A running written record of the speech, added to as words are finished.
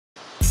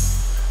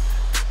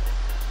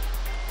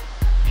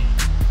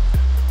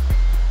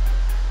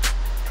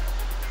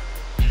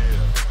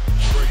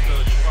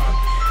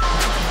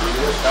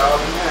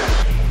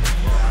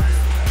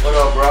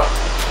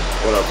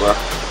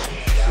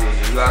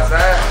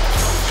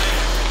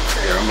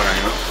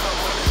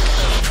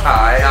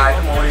Alright,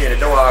 come on in. The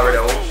door already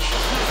open.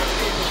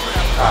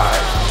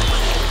 Alright.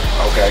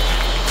 Okay.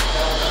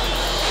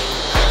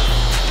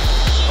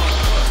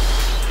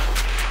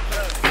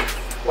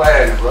 What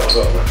happened, bro? What's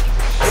up, bro?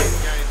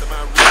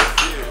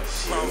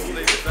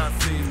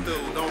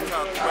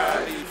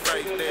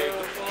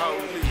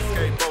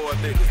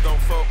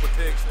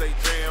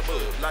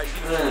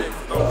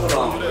 Hold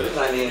on, bro. This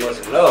ain't even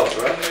what's love,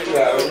 bro. You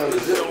gotta remember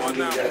this one,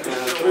 you got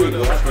down 3,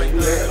 bro. I can't do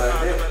that like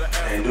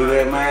that. Ain't do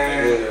that,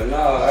 man? Yeah,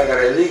 no, I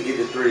gotta at least get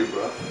the 3,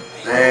 bro.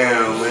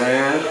 Damn,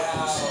 man.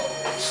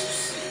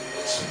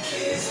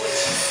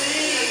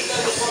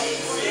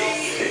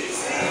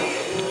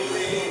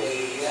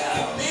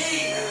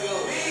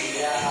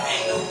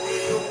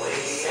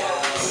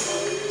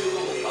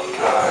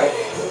 Alright.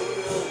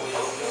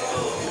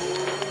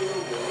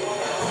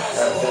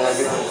 That's when I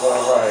get this car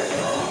right, man.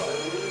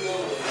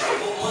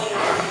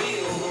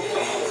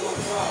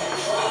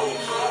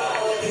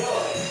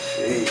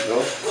 There you go.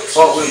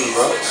 Fuck with me,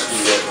 bro.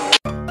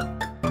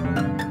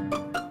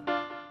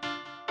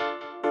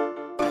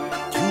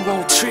 You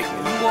won't trick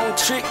me, you won't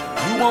trick me,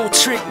 you won't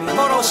trick me.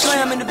 Photo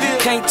slam in the building,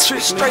 can't trick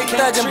me. Straight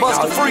thuggin'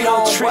 bust the free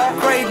on trick.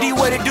 Krazy Dee,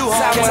 what it do?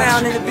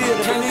 Southtown in the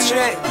building, believe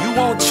that. You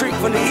won't trick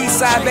from the east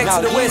side back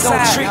to the west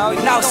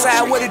side. North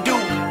side, what it do?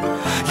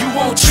 You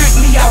won't trick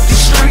me out the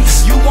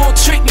streets. You won't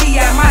trick me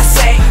out my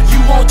sack.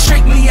 You won't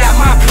trick me out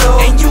my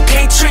plug. And you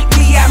can't trick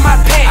me out my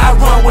pack. I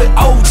run with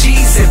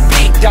OGs and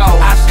big dogs.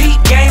 I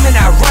beat game and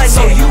I run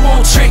so that. You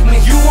won't trick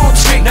me. You won't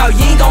trick. No,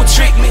 you ain't gon'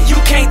 trick me. You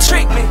can't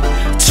trick me.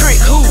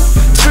 Trick who?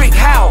 Trick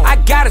how? I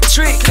got a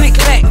trick. Click,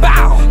 clack,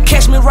 bow.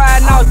 Catch me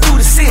riding all through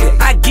the city.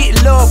 I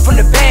get love from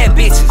the bad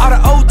bitches. All the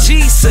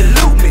OGs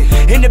salute me.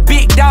 And the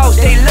big dogs,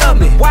 they love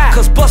me. Why?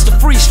 Cause Buster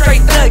Free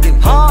straight thuggin'.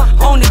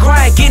 On the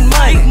grind, getting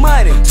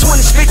money.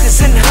 20s,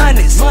 50s, and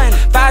 100s.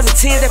 5s and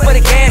 10s, that for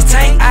the gas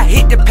tank. I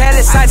hit the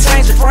palace, I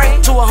change the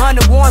frame to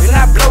 100 ones and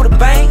I blow the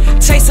bank.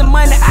 Chasing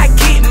money, I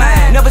get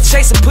mine. Never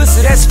chasing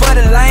pussy, that's for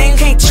the lame.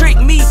 Can't trick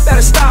me,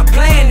 better stop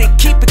playing and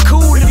keep it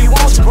cool if you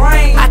want some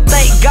brain. I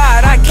thank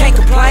God I can't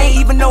complain,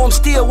 even though I'm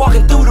still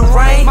walking through the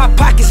rain. My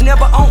pocket's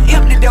never on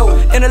empty though,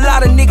 and a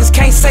lot of niggas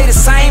can't say the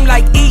same.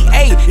 Like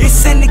EA,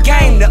 it's in the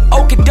game, the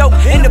okie doke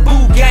and the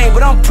boo game.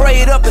 But I'm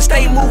prayed up and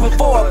stay moving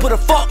forward. Put a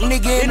fuck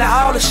nigga in the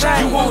hall of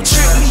shame. You won't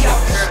trick me out.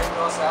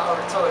 I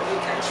already told you,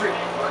 he can't trick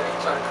me, but he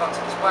try to come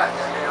to the spot,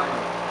 goddamn, and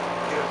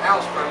get an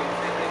ounce from me.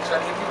 They try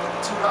to hit me with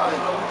the $2,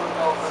 you know, we would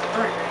go for the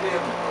 3, you feel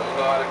me? You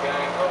know how the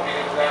game go,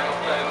 niggas out here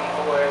playing them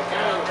whole ass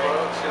games, bro.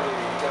 Shit,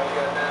 you gotta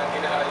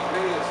get it how you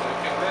live, so you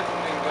can't let them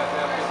niggas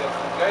goddamn put that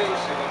fugazi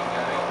shit in the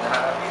game.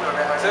 Nah, you know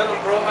that. Tell them,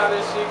 bro, how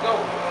this shit go.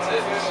 Tell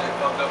this shit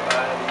fucked up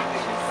out of these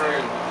niggas crazy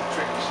with the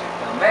tricky shit.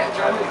 Now, Mac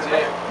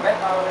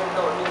already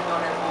know he was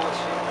on that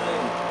bullshit, you feel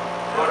me?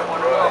 Bro,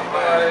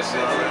 how that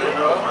shit is,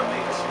 bro.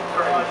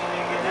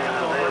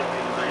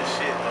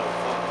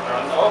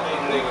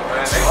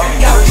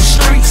 Out the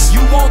streets,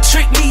 you won't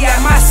trick me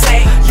out my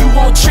sack. You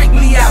won't trick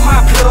me out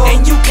my plug.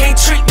 And you can't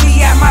trick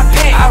me out my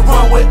pack. I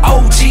run with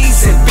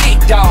OGs and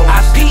big dogs. I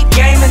beat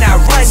game and I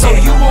run so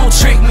you won't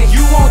trick me.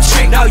 You won't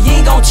trick. No, you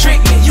ain't gon' trick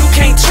me. You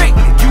can't trick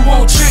me. You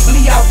won't trick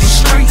me out the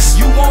streets.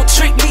 You won't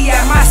trick me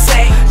out my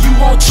sack. You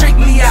won't trick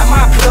me out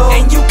my plug.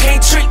 And you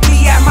can't trick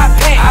me out my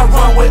pack. I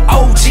run with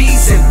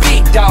OGs and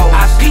big dogs.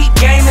 I beat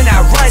game and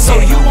I run so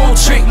you won't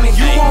trick me.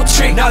 You won't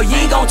trick. No, you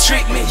ain't gon'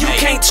 trick me. You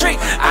can't trick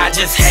me. I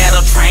just had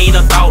a train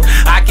of thought.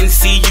 I can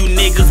see you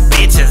niggas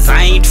bitches.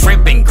 I ain't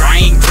tripping,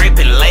 grain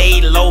gripping,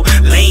 lay low,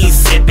 lean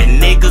sipping.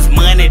 Niggas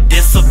money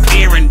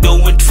disappearing,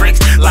 doing tricks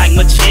like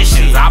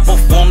magicians. I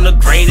perform the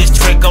greatest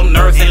trick on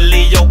earth and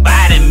leave your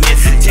body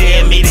missing.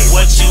 Tell me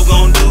what you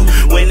gon'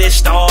 do when it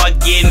start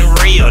getting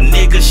real.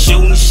 Niggas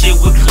shooting shit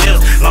with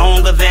clips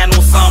longer than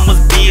on summer's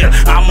beer.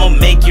 I'ma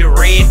make you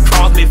red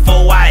cross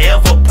before I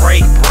ever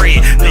break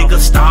bread. Niggas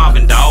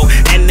starving, dog,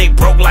 and they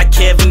broke like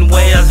Kevin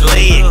Ware's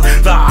leg.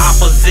 The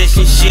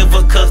opposition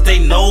shiver cause they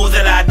know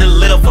that I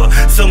deliver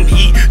some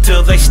heat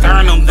till they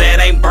sternum that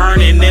ain't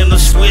burning in the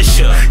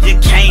swisher. You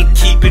can't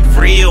keep it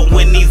real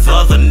when these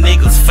other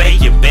niggas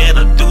fake. You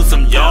better do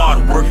some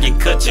yard work and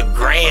cut your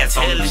grass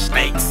on the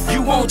snakes.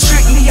 You won't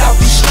trick me out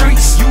the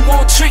streets. You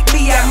won't trick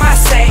me out my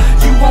sack.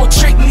 You won't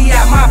trick me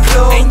out my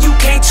plug. And you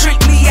can't trick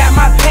me out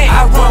my pack.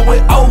 I run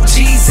with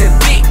OGs and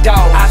big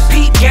dogs. I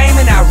beat game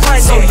and I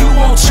run so you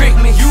won't trick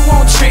me. You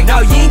won't trick.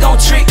 No, you ain't gon'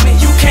 trick me.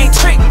 You can't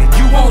trick me.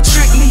 You won't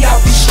trick me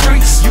out the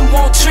streets. You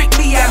won't trick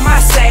me out my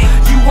sack.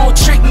 You won't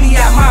trick me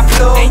out my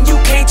plug. And you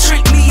can't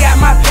trick me out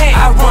my pack.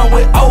 I run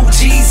with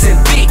OGs and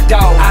big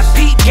dogs. I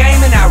beat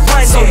game and I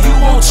run so you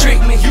won't trick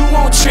me. You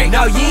won't trick.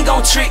 No, you ain't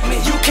gon' trick me.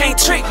 You can't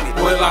trick me.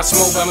 Well, I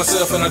smoke by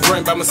myself and I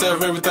drink by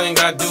myself. Everything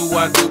I do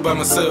by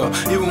myself.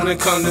 Even when it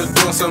comes to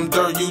doing some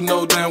dirt, you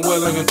know damn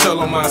well I can tell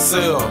on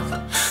myself.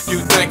 You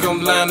think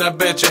I'm lying, I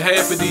bet you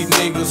half of these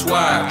niggas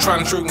why.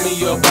 Trying to trick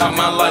me about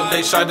my life,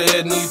 they shot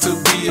that need to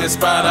be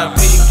inspired. I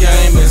peep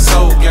game and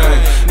soul game.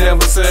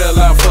 Never sell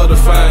out for the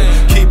fame.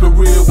 Keep it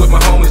real with my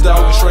homies,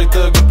 dog. A straight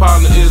thuggin'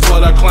 partner is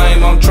what I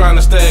claim. I'm trying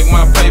to stack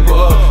my paper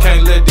up.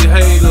 Can't let the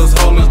haters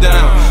hold us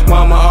down.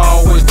 Mama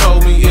always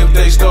told me if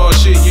they start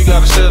shit, you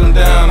gotta shut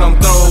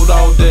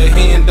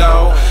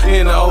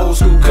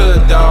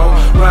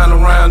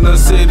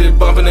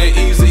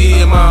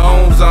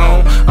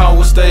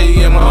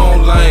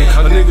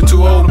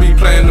too old to be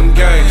playing them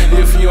games.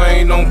 If you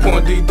ain't on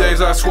point these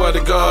days, I swear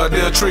to God,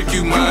 they'll trick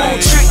you, man. You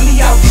won't trick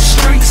me out the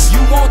streets.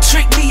 You won't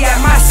trick me at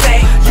my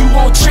sack. You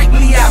won't trick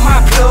me at my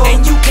plug.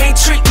 And you can't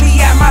trick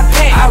me at my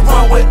pack. I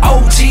run with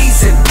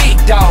OGs and big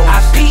dogs.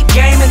 I beat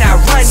game and I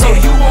run so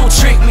you won't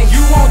trick me.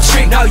 You won't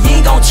trick. No, you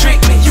ain't gon'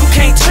 trick me. You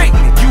can't trick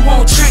me. You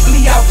won't trick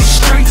me out the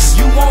streets.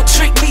 You won't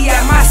trick me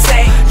at my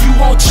sack. You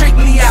won't trick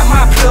me at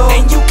my plug.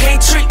 And you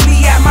can't trick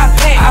me at my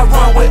pack. I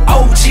run with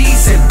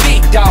OGs and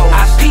big dogs.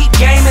 I beat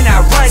game and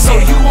I run so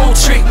you won't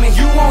trick me.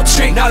 You won't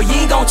trick. No, you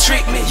ain't gon'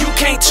 trick me. You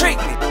can't trick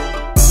me.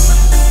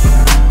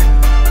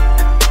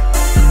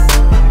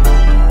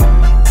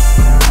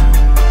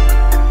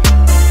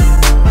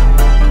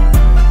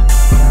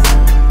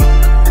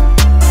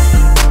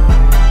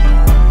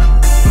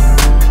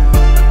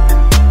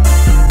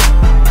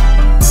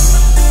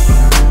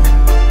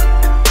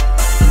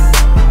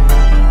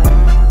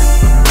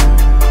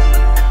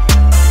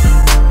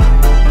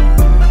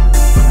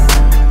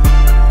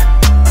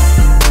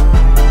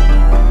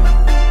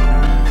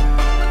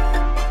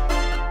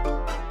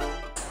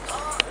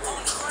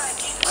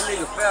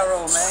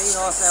 Pharoah, man, you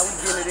know what I'm saying? We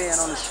getting it in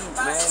on the shoot,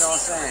 man, you know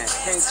what I'm saying?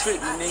 Can't trick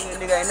me,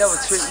 nigga. Nigga ain't never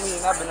tricked me,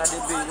 and I've been out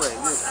there big way.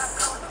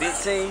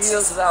 15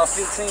 years since I was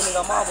 15,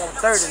 nigga. I'm almost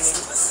 30,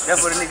 nigga.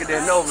 That's what a nigga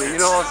that know me, you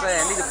know what I'm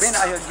saying? Nigga been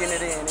out here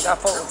getting it in, nigga. I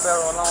fuck with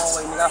Pharoah a long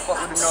way, nigga. I fuck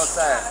with the north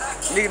side.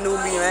 Nigga knew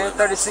me, man.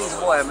 36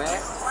 boy, man.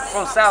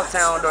 From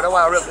Southtown, though. That's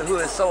why I rep the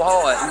hood so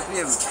hard,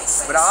 you feel me?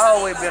 But I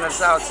always been a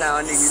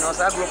Southtown nigga, you know what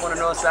I'm saying? I grew up on the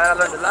north side. I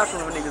learned a lot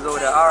from them niggas over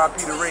there.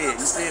 R.I.P. the Red,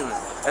 you feel me?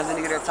 That's the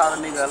nigga that taught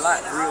a nigga a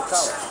lot, real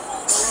talk.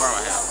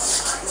 Birmingham.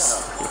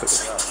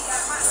 Yeah.